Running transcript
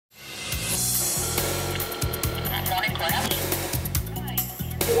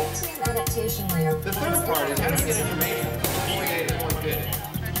The third part is how do you get information from point A to point B?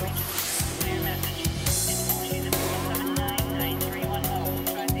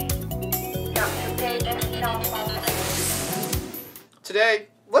 Today,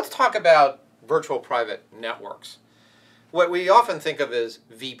 let's talk about virtual private networks. What we often think of as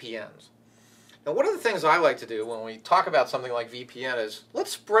VPNs. Now, one of the things I like to do when we talk about something like VPN is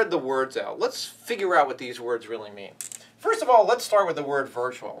let's spread the words out. Let's figure out what these words really mean. First of all, let's start with the word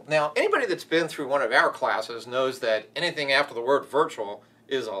virtual. Now, anybody that's been through one of our classes knows that anything after the word virtual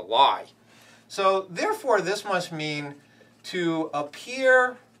is a lie. So, therefore, this must mean to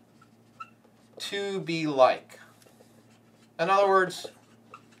appear to be like. In other words,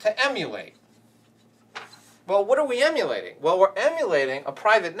 to emulate. Well, what are we emulating? Well, we're emulating a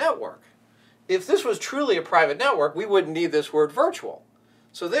private network. If this was truly a private network, we wouldn't need this word virtual.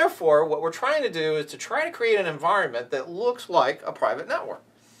 So therefore, what we're trying to do is to try to create an environment that looks like a private network.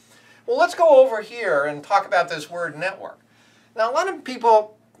 Well, let's go over here and talk about this word network. Now, a lot of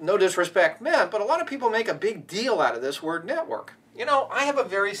people, no disrespect meant, but a lot of people make a big deal out of this word network. You know, I have a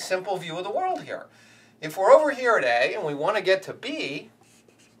very simple view of the world here. If we're over here at A and we want to get to B,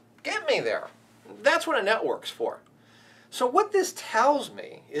 get me there. That's what a network's for. So what this tells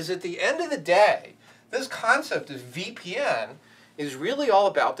me is at the end of the day, this concept of VPN is really all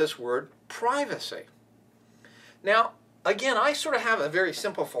about this word privacy. Now, again, I sort of have a very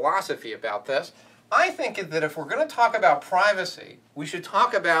simple philosophy about this. I think that if we're going to talk about privacy, we should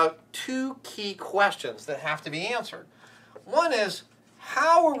talk about two key questions that have to be answered. One is,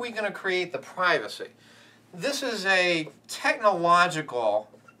 how are we going to create the privacy? This is a technological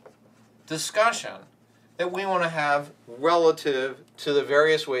discussion that we want to have relative to the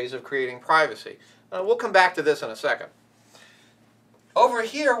various ways of creating privacy. We'll come back to this in a second. Over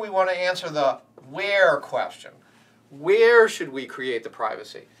here, we want to answer the where question. Where should we create the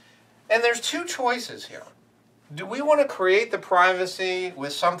privacy? And there's two choices here. Do we want to create the privacy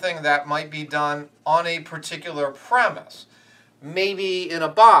with something that might be done on a particular premise? Maybe in a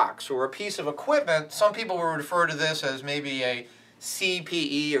box or a piece of equipment. Some people will refer to this as maybe a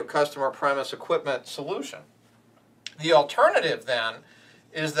CPE or customer premise equipment solution. The alternative then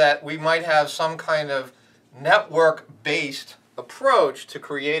is that we might have some kind of network-based approach to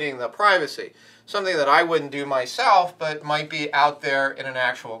creating the privacy. Something that I wouldn't do myself, but might be out there in an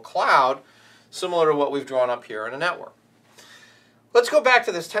actual cloud, similar to what we've drawn up here in a network. Let's go back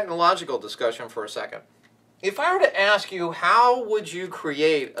to this technological discussion for a second. If I were to ask you, how would you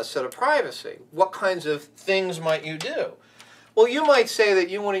create a set of privacy? What kinds of things might you do? Well, you might say that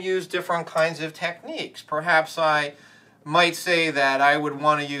you want to use different kinds of techniques. Perhaps I might say that I would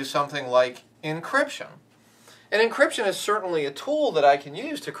want to use something like encryption. And encryption is certainly a tool that I can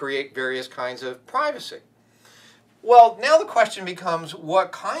use to create various kinds of privacy. Well, now the question becomes,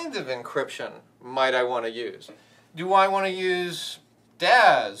 what kind of encryption might I want to use? Do I want to use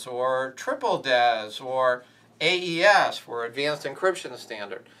DES or triple DES or AES for Advanced Encryption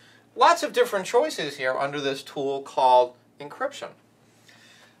Standard? Lots of different choices here under this tool called encryption.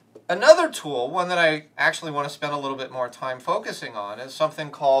 Another tool, one that I actually want to spend a little bit more time focusing on, is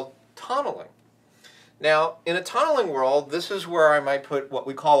something called tunneling. Now, in a tunneling world, this is where I might put what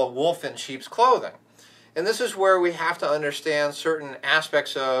we call a wolf in sheep's clothing. And this is where we have to understand certain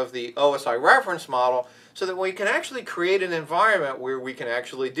aspects of the OSI reference model so that we can actually create an environment where we can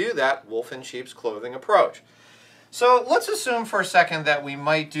actually do that wolf in sheep's clothing approach. So let's assume for a second that we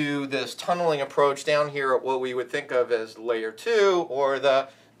might do this tunneling approach down here at what we would think of as layer 2 or the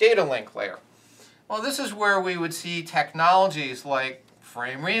data link layer. Well, this is where we would see technologies like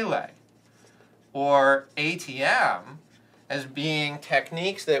frame relay or ATM as being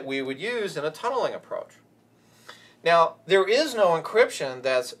techniques that we would use in a tunneling approach. Now, there is no encryption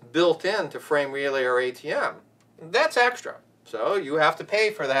that's built into frame relay or ATM. That's extra. So you have to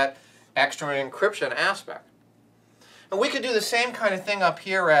pay for that extra encryption aspect. And we could do the same kind of thing up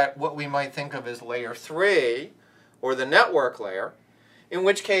here at what we might think of as layer 3 or the network layer, in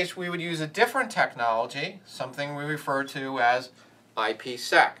which case we would use a different technology, something we refer to as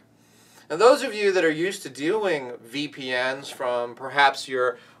IPsec. Now, those of you that are used to doing VPNs from perhaps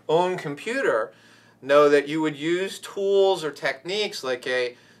your own computer know that you would use tools or techniques like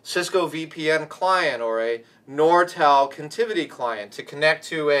a Cisco VPN client or a Nortel Contivity client to connect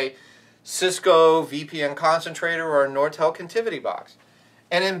to a Cisco VPN concentrator or a Nortel Contivity box.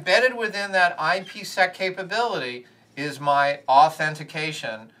 And embedded within that IPsec capability is my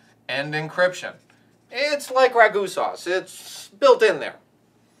authentication and encryption. It's like ragu sauce. It's built in there.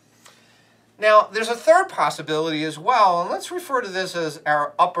 Now, there's a third possibility as well, and let's refer to this as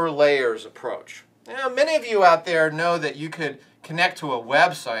our upper layers approach. Now, many of you out there know that you could connect to a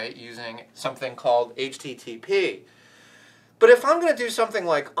website using something called HTTP. But if I'm going to do something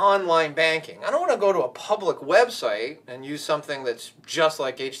like online banking, I don't want to go to a public website and use something that's just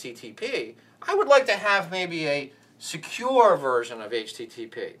like HTTP. I would like to have maybe a secure version of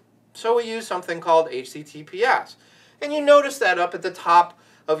HTTP. So we use something called HTTPS. And you notice that up at the top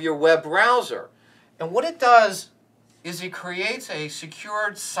of your web browser. And what it does is it creates a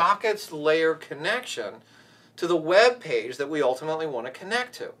secured sockets layer connection to the web page that we ultimately want to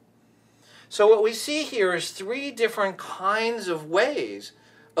connect to. So what we see here is 3 different kinds of ways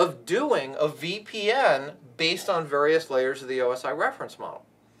of doing a VPN based on various layers of the OSI reference model.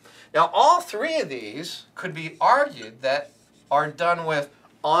 Now, all 3 of these could be argued that are done with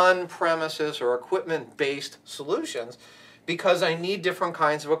on-premises or equipment-based solutions because I need different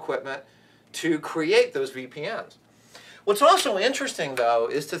kinds of equipment to create those VPNs. What's also interesting, though,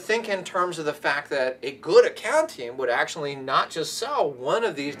 is to think in terms of the fact that a good account team would actually not just sell one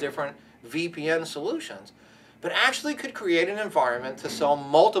of these different VPN solutions, but actually could create an environment to sell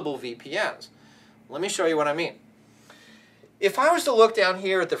multiple VPNs. Let me show you what I mean. If I was to look down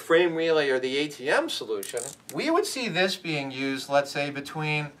here at the frame relay or the ATM solution, we would see this being used, let's say,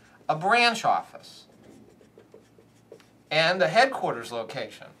 between a branch office and the headquarters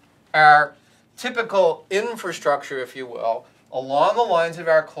location. Our typical infrastructure, if you will, along the lines of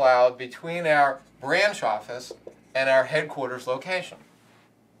our cloud between our branch office and our headquarters location.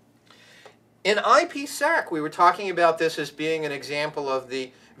 In IPsec, we were talking about this as being an example of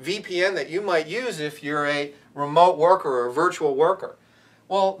the VPN that you might use if you're a remote worker or a virtual worker.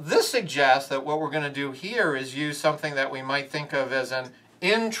 Well, this suggests that what we're going to do here is use something that we might think of as an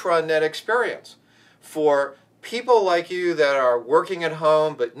intranet experience for people like you that are working at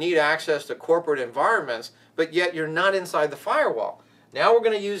home but need access to corporate environments, but yet you're not inside the firewall. Now we're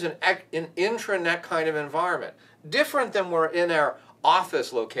going to use an intranet kind of environment, different than we're in our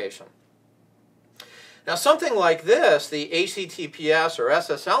office location. Now, something like this, the HTTPS or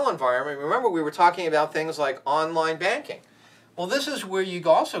SSL environment, remember we were talking about things like online banking. Well, this is where you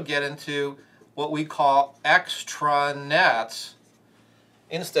also get into what we call extranets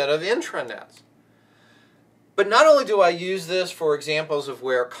instead of intranets. But not only do I use this for examples of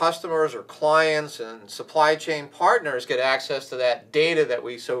where customers or clients and supply chain partners get access to that data that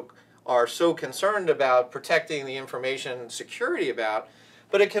we are so concerned about protecting the information security about,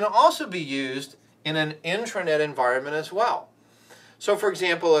 but it can also be used in an intranet environment as well. So for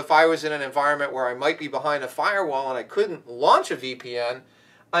example, if I was in an environment where I might be behind a firewall and I couldn't launch a VPN,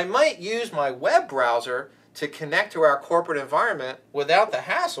 I might use my web browser to connect to our corporate environment without the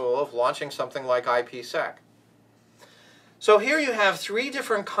hassle of launching something like IPsec. So here you have 3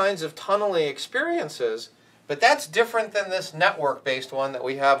 different kinds of tunneling experiences, but that's different than this network-based one that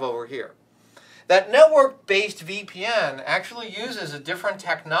we have over here. That network-based VPN actually uses a different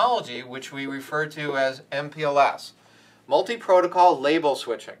technology which we refer to as MPLS, multi-protocol label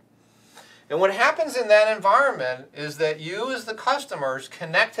switching. And what happens in that environment is that you as the customers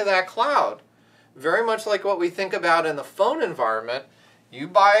connect to that cloud, very much like what we think about in the phone environment. You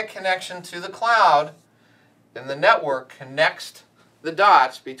buy a connection to the cloud, and the network connects the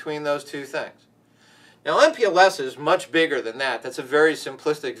dots between those 2 things. Now MPLS is much bigger than that. That's a very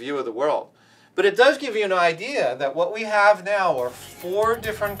simplistic view of the world. But it does give you an idea that what we have now are 4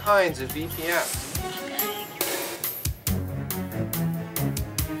 different kinds of VPNs.